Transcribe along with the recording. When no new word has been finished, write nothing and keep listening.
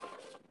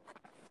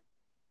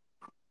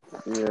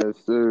Yes,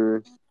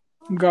 sir.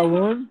 Got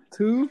 1,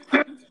 2,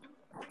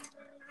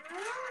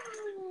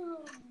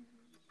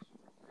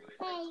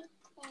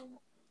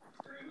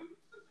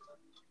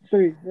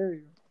 3. There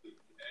you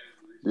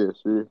Yes,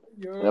 sir.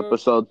 go.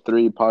 Episode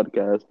 3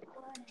 podcast.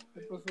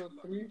 Episode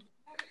 3,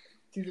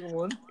 season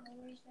 1.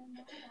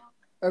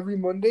 Every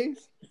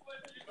Mondays,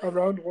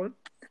 around 1.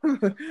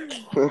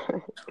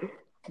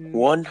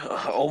 One,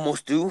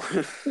 almost due.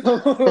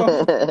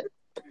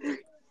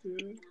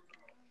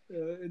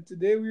 And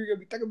today we're going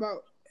to be talking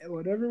about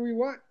whatever we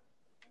want.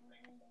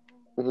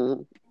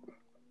 Mhm.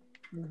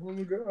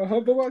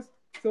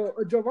 So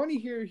Giovanni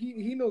here,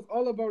 he knows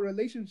all about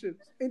relationships.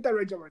 Ain't that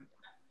right, Giovanni?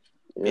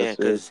 Yeah,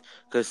 Yes,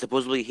 because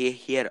supposedly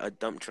he had a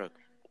dump truck.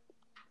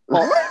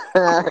 sir.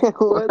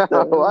 What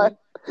the What?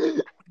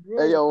 Bro,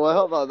 Hey, yo,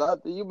 well, hold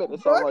on. You made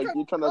it bro, sound that's like kind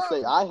you trying to of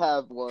say sus. I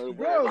have one.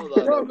 Bro, Hold on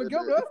a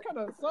Miguel, minute. that's kind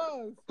of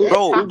sus. Bro.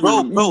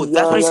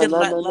 That's what he said No,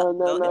 no, no,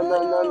 no, no, no,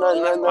 no,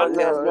 in the no, last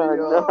no, podcast, no, bro.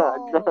 no, no,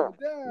 Oh,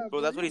 damn, Bro,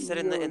 bro. that's what he said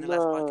in no, the last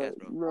no, podcast,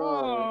 bro.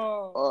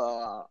 no.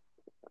 Oh,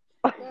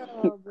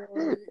 damn, bro.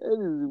 That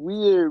is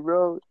weird,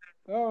 bro.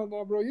 Oh,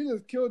 no, bro. You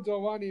just killed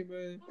Giovanni,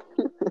 man.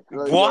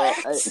 Like, What?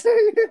 yo, hey,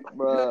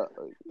 bro.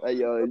 Hey,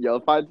 yo,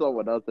 find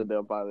someone else in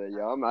there, pilot.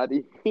 Yo, I'm out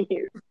of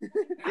here.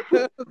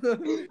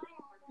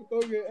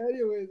 Okay,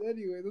 anyways,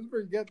 let's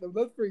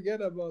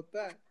forget about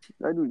that.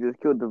 That dude just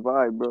killed the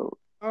vibe, bro.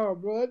 Oh,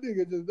 bro, that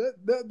nigga just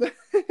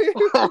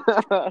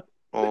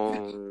Oh,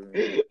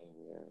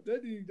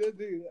 that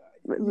nigga.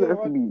 Why does Yo, it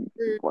have to be?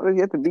 Why does he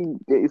have to be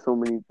gay so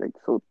many? Like,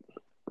 so.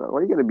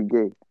 Why you gotta be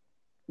gay?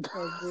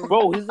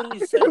 bro, he literally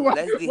said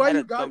Leslie why had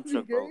you a got dump me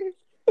truck, bro.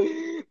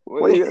 gay?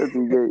 Why you gotta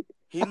be gay?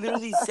 He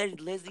literally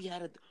said Leslie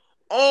had a.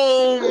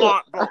 Oh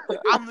my, bro!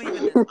 I'm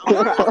leaving this. I'm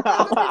No,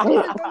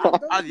 leaving. don't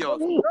leave. Adios.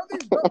 Don't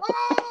leave.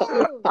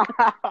 Oh!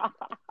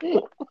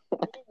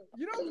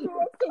 You know,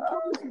 I'm still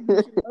publishing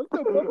this shit. I'm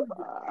still publishing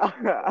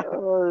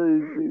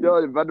it. Yo,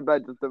 invite it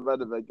back. Just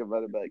invite it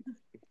back.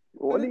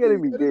 Why do you gotta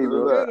be I gay,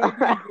 bro?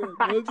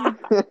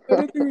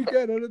 don't think we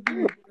can.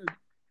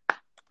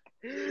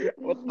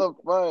 What the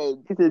fuck?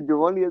 He said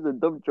Giovanni has a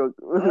dump truck.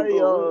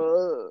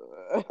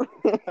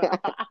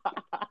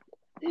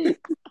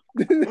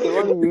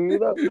 Giovanni, you hear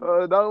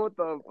that? No, what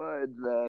the fudge, man?